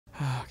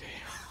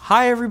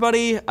Hi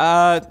everybody.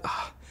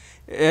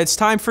 It's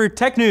time for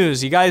tech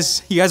news. You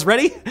guys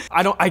ready?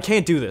 I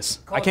can't do this.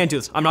 I can't do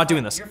this. I'm not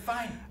doing this. You're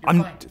fine.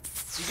 You're fine.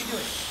 You can do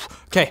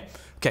it.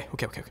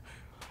 Okay.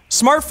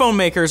 Smartphone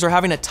makers are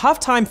having a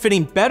tough time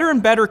fitting better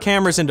and better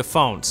cameras into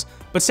phones,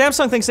 but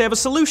Samsung thinks they have a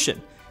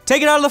solution.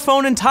 Take it out of the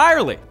phone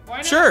entirely. Why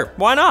not? Sure,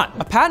 why not?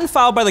 A patent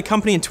filed by the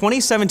company in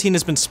 2017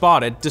 has been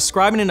spotted,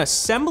 describing an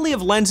assembly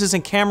of lenses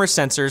and camera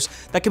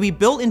sensors that could be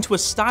built into a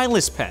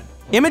stylus pen.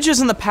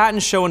 Images in the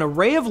patent show an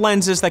array of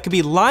lenses that could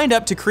be lined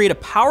up to create a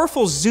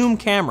powerful zoom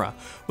camera,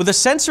 with a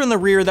sensor in the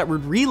rear that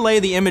would relay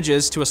the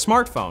images to a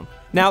smartphone.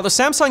 Now, the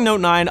Samsung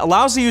Note 9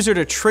 allows the user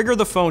to trigger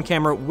the phone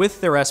camera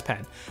with their S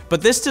Pen,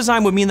 but this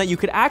design would mean that you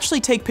could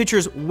actually take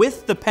pictures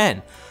with the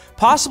pen,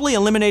 possibly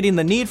eliminating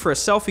the need for a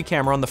selfie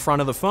camera on the front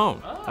of the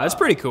phone. That's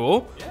pretty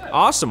cool. Yeah.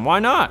 Awesome, why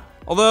not?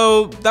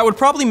 Although, that would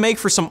probably make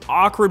for some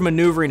awkward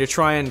maneuvering to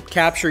try and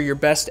capture your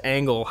best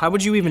angle. How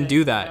would you even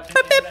do that?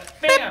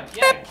 Bam!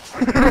 Yeah.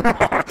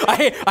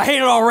 I hate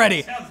it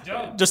already. Sounds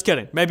dope. Just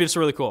kidding, maybe it's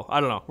really cool. I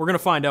don't know, we're gonna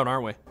find out,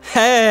 aren't we?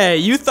 Hey,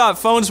 you thought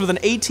phones with an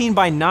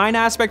 18:9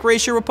 aspect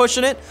ratio were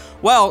pushing it?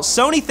 Well,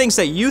 Sony thinks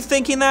that you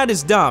thinking that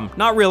is dumb.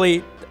 Not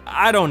really,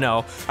 I don't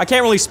know. I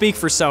can't really speak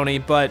for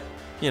Sony, but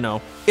you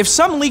know. If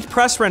some leaked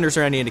press renders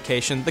are any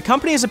indication, the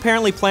company is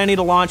apparently planning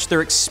to launch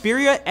their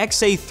Xperia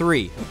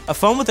XA3, a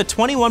phone with a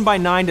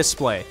 21:9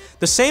 display,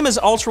 the same as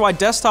ultrawide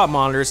desktop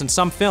monitors in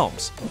some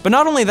films. But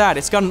not only that,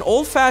 it's got an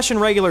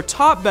old-fashioned regular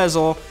top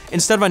bezel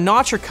instead of a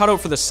notch or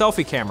cutout for the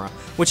selfie camera,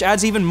 which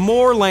adds even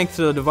more length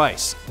to the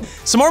device.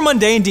 Some more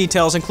mundane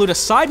details include a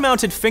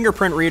side-mounted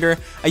fingerprint reader,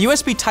 a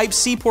USB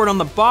Type-C port on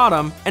the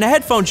bottom, and a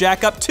headphone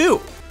jack up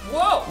too.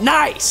 Whoa!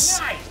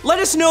 Nice! Let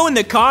us know in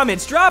the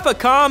comments, drop a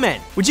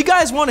comment. Would you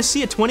guys want to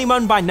see a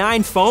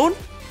 21:9 phone?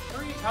 Who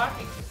are you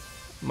talking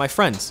to? My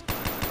friends.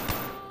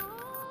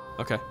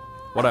 Okay,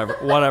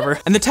 whatever.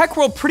 And the tech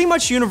world pretty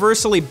much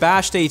universally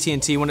bashed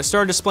AT&T when it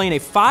started displaying a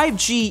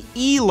 5G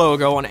E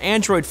logo on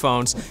Android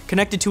phones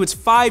connected to its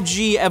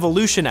 5G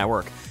evolution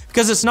network,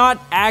 because it's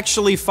not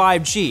actually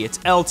 5G, it's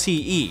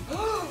LTE.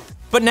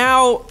 But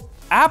now,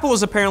 Apple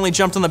has apparently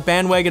jumped on the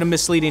bandwagon of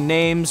misleading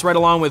names, right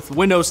along with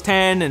Windows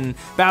 10 and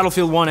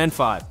Battlefield 1 and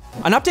 5.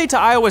 An update to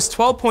iOS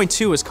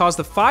 12.2 has caused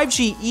the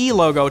 5G E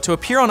logo to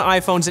appear on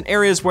iPhones in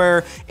areas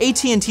where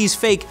AT&T's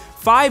fake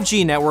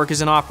 5G network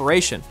is in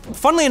operation.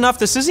 Funnily enough,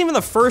 this isn't even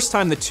the first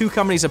time the two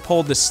companies have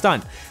pulled this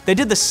stunt. They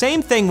did the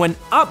same thing when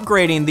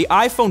upgrading the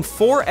iPhone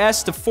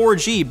 4S to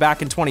 4G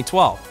back in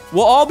 2012.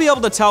 We'll all be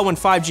able to tell when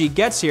 5G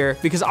gets here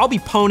because I'll be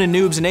poning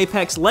noobs and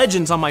Apex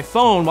Legends on my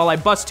phone while I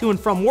bust to and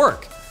from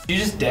work. You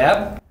just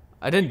dab?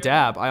 I didn't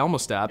dab, I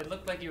almost dabbed. It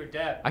looked like you were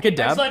dab. I could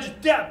dab. Apex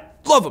Legends, dab!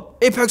 Love them,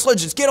 Apex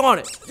Legends, get on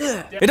it.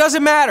 Yeah. It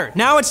doesn't matter,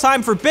 now it's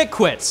time for Bit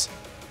Quits,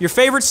 your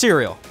favorite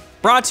cereal.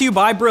 Brought to you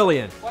by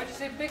Brilliant. Why'd you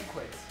say Big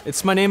Quiz?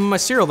 It's my name of my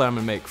cereal that I'm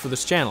gonna make for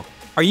this channel.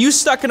 Are you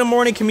stuck in a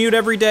morning commute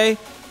every day?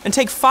 And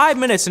take 5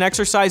 minutes and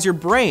exercise your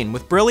brain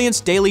with Brilliant's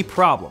daily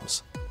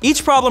problems.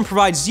 Each problem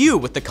provides you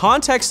with the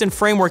context and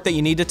framework that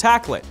you need to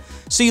tackle it,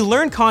 so you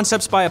learn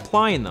concepts by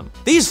applying them.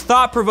 These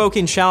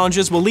thought-provoking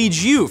challenges will lead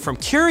you from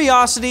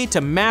curiosity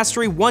to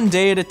mastery one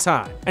day at a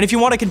time. And if you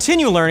want to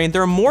continue learning,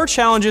 there are more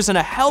challenges and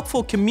a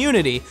helpful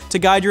community to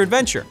guide your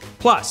adventure.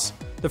 Plus,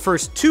 the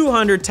first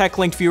 200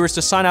 Techlinked viewers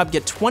to sign up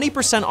get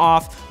 20%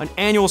 off an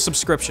annual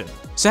subscription.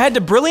 So head to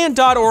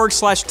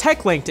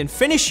brilliant.org/techlinked and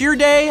finish your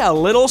day a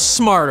little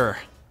smarter.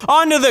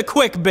 On to the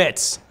quick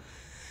bits.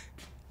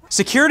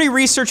 Security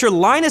researcher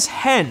Linus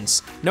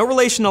Hens, no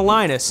relation to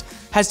Linus,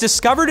 has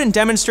discovered and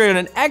demonstrated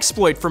an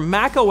exploit for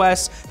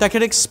macOS that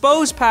can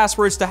expose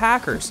passwords to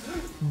hackers.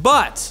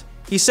 But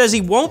he says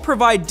he won't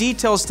provide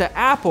details to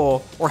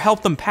Apple or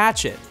help them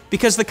patch it,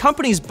 because the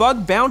company's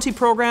bug bounty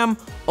program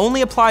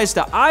only applies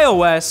to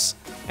iOS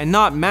and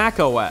not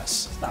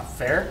macOS. It's not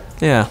fair.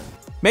 Yeah.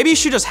 Maybe you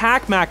should just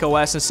hack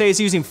macOS and say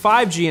it's using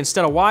 5G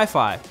instead of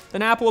Wi-Fi.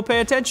 Then Apple will pay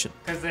attention.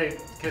 Cause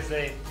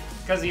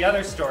the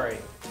other story.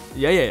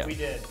 Yeah. We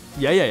did.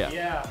 Yeah.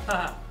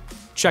 Yeah.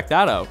 Check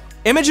that out.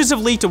 Images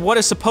have leaked of what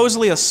is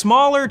supposedly a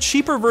smaller,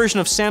 cheaper version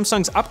of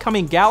Samsung's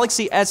upcoming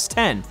Galaxy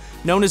S10,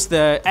 known as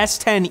the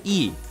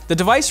S10e. The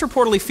device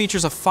reportedly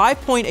features a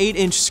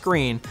 5.8-inch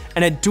screen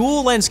and a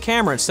dual lens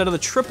camera instead of the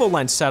triple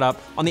lens setup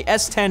on the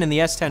S10 and the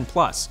S10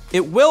 Plus.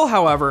 It will,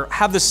 however,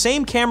 have the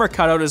same camera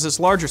cutout as its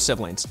larger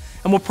siblings,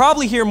 and we'll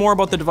probably hear more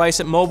about the device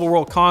at Mobile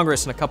World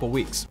Congress in a couple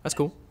weeks. That's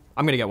cool.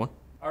 I'm gonna get one.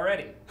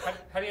 Already.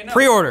 How do you know?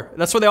 Pre-order,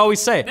 that's what they always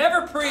say.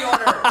 Never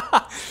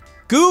pre-order.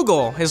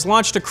 Google has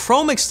launched a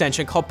Chrome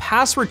extension called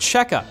Password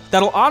Checkup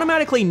that'll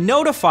automatically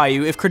notify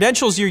you if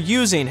credentials you're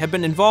using have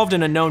been involved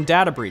in a known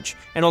data breach,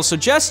 and it'll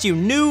suggest you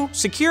new,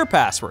 secure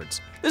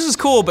passwords. This is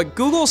cool, but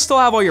Google will still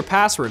have all your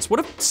passwords. What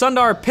if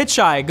Sundar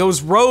Pichai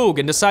goes rogue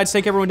and decides to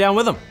take everyone down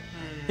with him?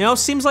 You know,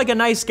 seems like a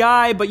nice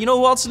guy, but you know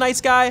who else is a nice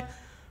guy?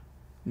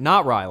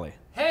 Not Riley.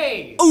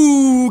 Hey!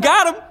 Ooh,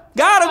 got him!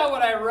 Got him! That's not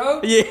what I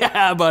wrote.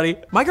 Yeah, buddy.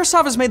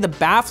 Microsoft has made the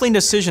baffling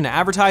decision to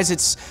advertise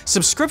its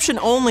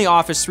subscription-only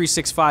Office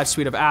 365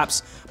 suite of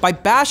apps by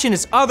bashing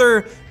its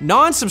other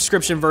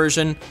non-subscription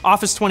version,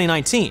 Office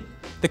 2019.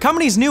 The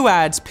company's new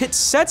ads pit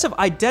sets of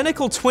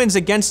identical twins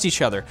against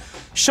each other,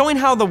 showing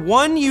how the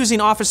one using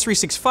Office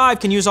 365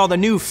 can use all the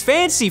new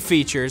fancy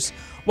features,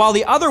 while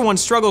the other one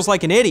struggles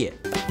like an idiot.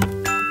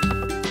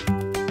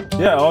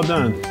 Yeah, all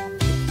done.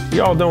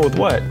 You all done with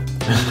what?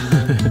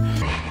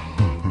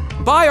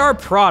 Buy our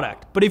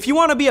product, but if you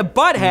want to be a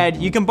butthead,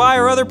 you can buy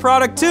our other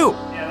product too.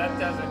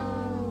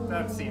 Yeah,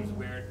 that seems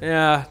weird.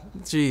 Yeah,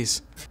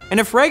 jeez. And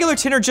if regular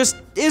Tinder just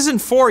isn't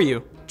for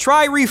you,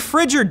 try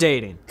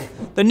Refrigerating,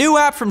 the new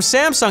app from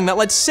Samsung that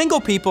lets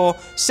single people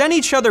send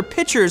each other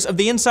pictures of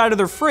the inside of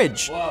their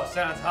fridge. Whoa,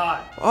 sounds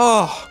hot.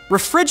 Oh,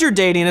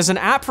 Refrigerating is an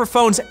app for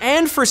phones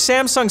and for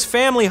Samsung's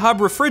Family Hub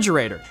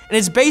refrigerator. And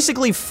it's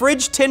basically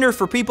fridge Tinder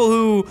for people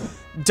who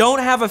don't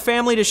have a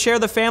family to share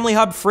the Family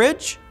Hub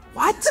fridge?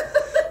 What?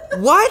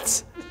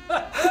 What?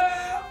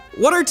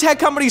 What are tech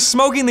companies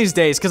smoking these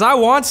days? Because I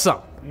want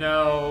some.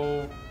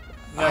 No.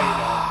 No, you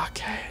don't.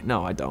 Okay,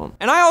 no, I don't.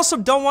 And I also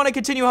don't want to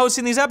continue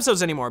hosting these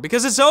episodes anymore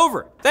because it's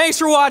over. Thanks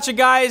for watching,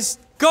 guys.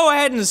 Go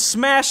ahead and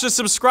smash the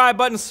subscribe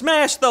button,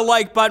 smash the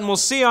like button. We'll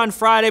see you on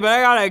Friday, but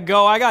I gotta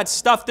go. I got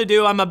stuff to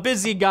do. I'm a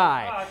busy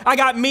guy. I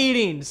got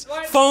meetings,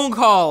 phone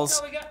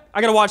calls. No,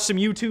 I gotta watch some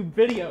YouTube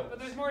video. But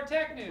there's more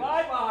tech news.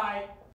 Bye-bye.